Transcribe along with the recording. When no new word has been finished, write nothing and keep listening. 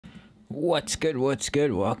What's good? What's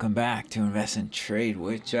good? Welcome back to Invest and Trade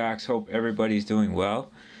with Jax. Hope everybody's doing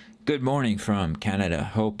well. Good morning from Canada.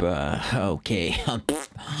 Hope okay.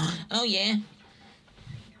 Oh yeah.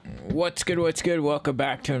 What's good? What's good? Welcome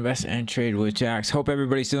back to Invest and Trade with Jax. Hope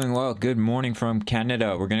everybody's doing well. Good morning from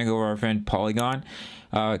Canada. We're gonna go over our friend Polygon.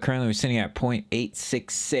 Currently we're sitting at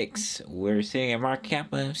 0.866. We're sitting at market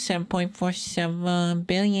cap of 7.47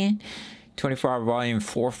 billion. 24-hour volume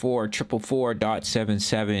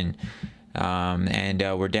 4444.77. And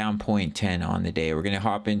we're down 0.10 on the day. We're going to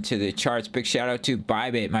hop into the charts. Big shout out to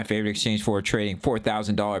Bybit, my favorite exchange for trading.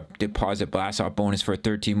 $4,000 deposit blast off bonus for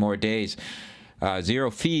 13 more days. Zero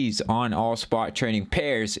fees on all spot trading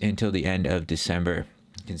pairs until the end of December.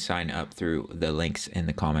 You can sign up through the links in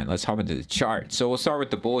the comment. Let's hop into the chart. So we'll start with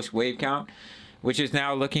the bullish wave count, which is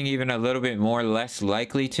now looking even a little bit more less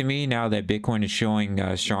likely to me now that Bitcoin is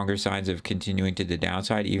showing stronger signs of continuing to the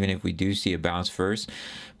downside, even if we do see a bounce first.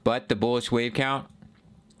 But the bullish wave count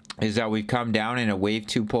is that we've come down in a wave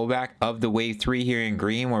 2 pullback of the wave 3 here in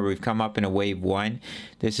green, where we've come up in a wave 1.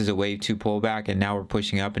 This is a wave 2 pullback, and now we're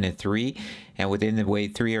pushing up in a 3. And within the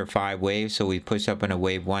wave 3 or 5 waves, so we push up in a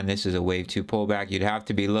wave 1. This is a wave 2 pullback. You'd have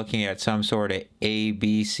to be looking at some sort of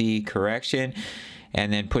ABC correction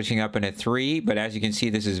and then pushing up in a 3. But as you can see,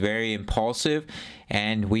 this is very impulsive,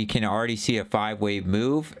 and we can already see a 5-wave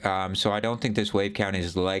move. So I don't think this wave count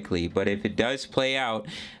is likely, but if it does play out,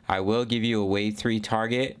 I will give you a wave 3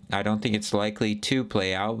 target. I don't think it's likely to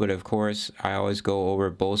play out, but of course I always go over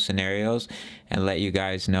both scenarios and let you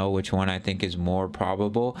guys know which one I think is more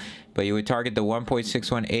probable. But you would target the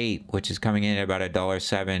 1.618, which is coming in at about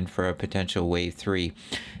 $1.07 for a potential wave 3.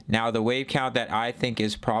 Now the wave count that I think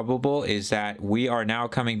is probable is that we are now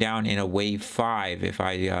coming down in a wave 5. If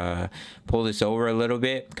I pull this over a little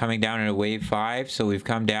bit, coming down in a wave 5. So we've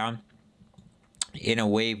come down in a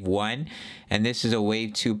wave 1, and this is a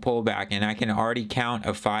wave 2 pullback, and I can already count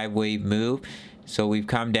a 5-wave move. So we've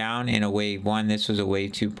come down in a wave 1. This was a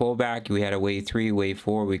wave 2 pullback. We had a wave 3, wave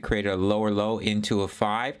 4. We created a lower low into a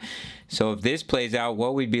 5. So if this plays out,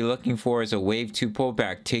 what we'd be looking for is a wave 2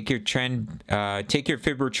 pullback. Take your trend, take your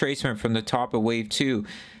fib retracement from the top of wave 2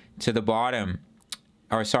 to the bottom.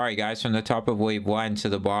 Or sorry guys, from the top of wave 1 to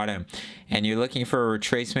the bottom, and you're looking for a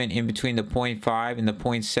retracement in between the 0.5 and the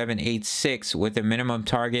 0.786 with a minimum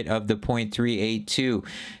target of the 0.382.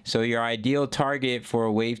 So your ideal target for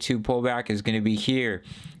a wave 2 pullback is going to be here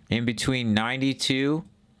in between 92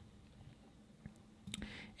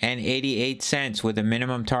 and 88 cents with a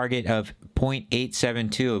minimum target of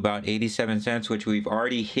 0.872, about 87 cents, which we've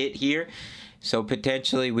already hit here. So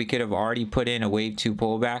potentially we could have already put in a wave 2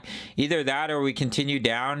 pullback. Either that or we continue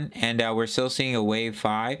down and we're still seeing a wave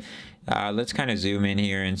 5. Let's kind of zoom in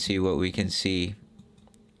here and see what we can see.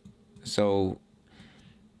 So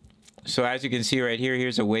as you can see right here,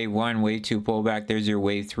 here's a wave 1, wave 2 pullback. There's your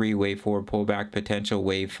wave 3, wave 4 pullback, potential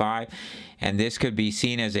wave 5. And this could be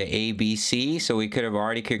seen as a ABC. So we could have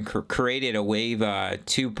already created a wave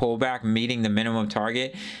 2 pullback, meeting the minimum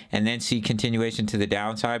target, and then see continuation to the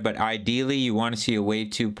downside. But ideally, you want to see a wave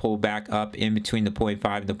 2 pullback up in between the 0.5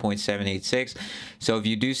 and the 0.786. So if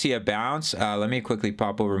you do see a bounce, let me quickly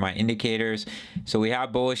pop over my indicators. So we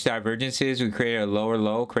have bullish divergences. We created a lower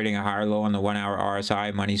low, creating a higher low on the 1-hour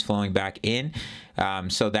RSI. Money's flowing back in.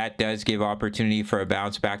 So that does give opportunity for a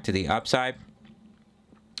bounce back to the upside.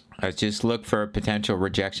 Just look for a potential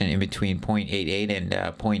rejection in between 0.88 and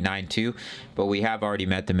 0.92, but we have already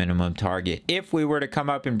met the minimum target. If we were to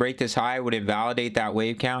come up and break this high, it would invalidate that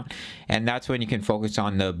wave count, and that's when you can focus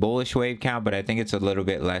on the bullish wave count, but I think it's a little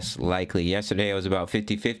bit less likely. Yesterday it was about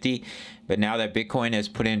 50-50, but now that Bitcoin has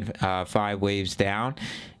put in 5 waves down,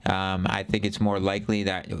 I think it's more likely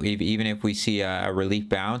that even if we see a relief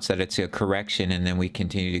bounce, that it's a correction and then we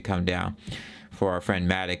continue to come down. For our friend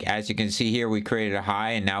Matic, as you can see here, we created a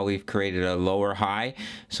high and now we've created a lower high.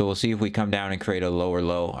 So we'll see if we come down and create a lower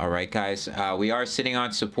low. All right, guys, we are sitting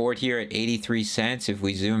on support here at 83 cents. If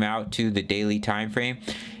we zoom out to the daily time frame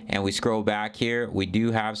and we scroll back here, we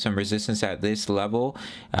do have some resistance at this level,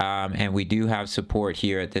 and we do have support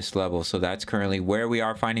here at this level. So that's currently where we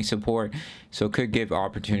are finding support. So it could give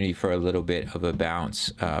opportunity for a little bit of a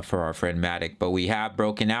bounce for our friend Matic. But we have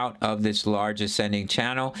broken out of this large ascending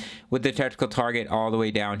channel with the technical target all the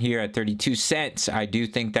way down here at 32 cents. I do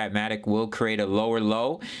think that Matic will create a lower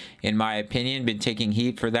low, in my opinion. Been taking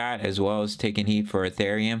heat for that, as well as taking heat for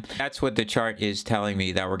Ethereum. That's what the chart is telling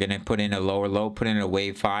me, that we're going to put in a lower low, put in a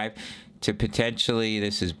wave 5 to potentially,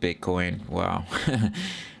 this is Bitcoin, wow.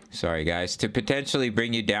 Sorry guys, to potentially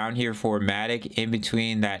bring you down here for Matic in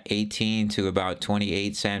between that 18 to about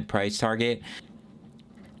 28 cent price target.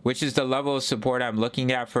 which is the level of support I'm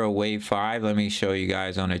looking at for a wave 5. Let me show you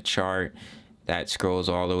guys on a chart that scrolls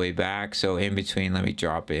all the way back. So in between, let me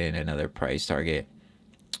drop in another price target.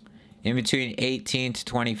 In between 18 to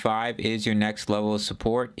 25 is your next level of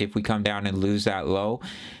support if we come down and lose that low.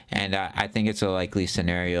 And I think it's a likely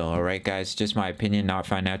scenario. All right, guys, just my opinion, not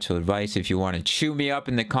financial advice. If you want to chew me up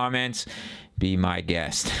in the comments, be my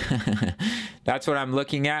guest. That's what I'm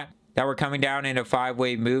looking at. That we're coming down in a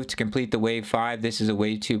 5-wave move to complete the wave 5. This is a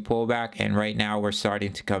wave 2 pullback. And right now we're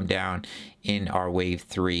starting to come down in our wave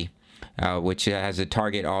 3. Which has a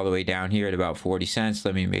target all the way down here at about 40 cents.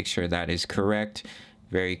 Let me make sure that is correct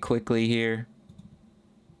very quickly here.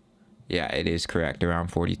 Yeah, it is correct, around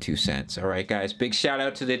 42 cents. All right, guys, big shout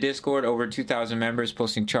out to the Discord. Over 2,000 members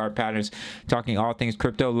posting chart patterns, talking all things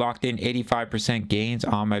crypto. Locked in 85% gains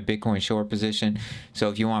on my Bitcoin short position. So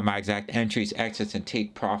if you want my exact entries, exits, and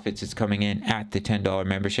take profits, it's coming in at the $10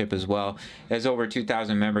 membership as well. There's over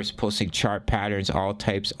 2,000 members posting chart patterns, all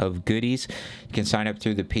types of goodies. You can sign up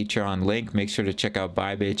through the Patreon link. Make sure to check out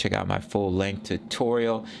Bybit. Check out my full length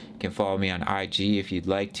tutorial. You can follow me on IG if you'd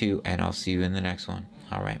like to, and I'll see you in the next one.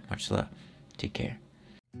 All right, much love. Take care.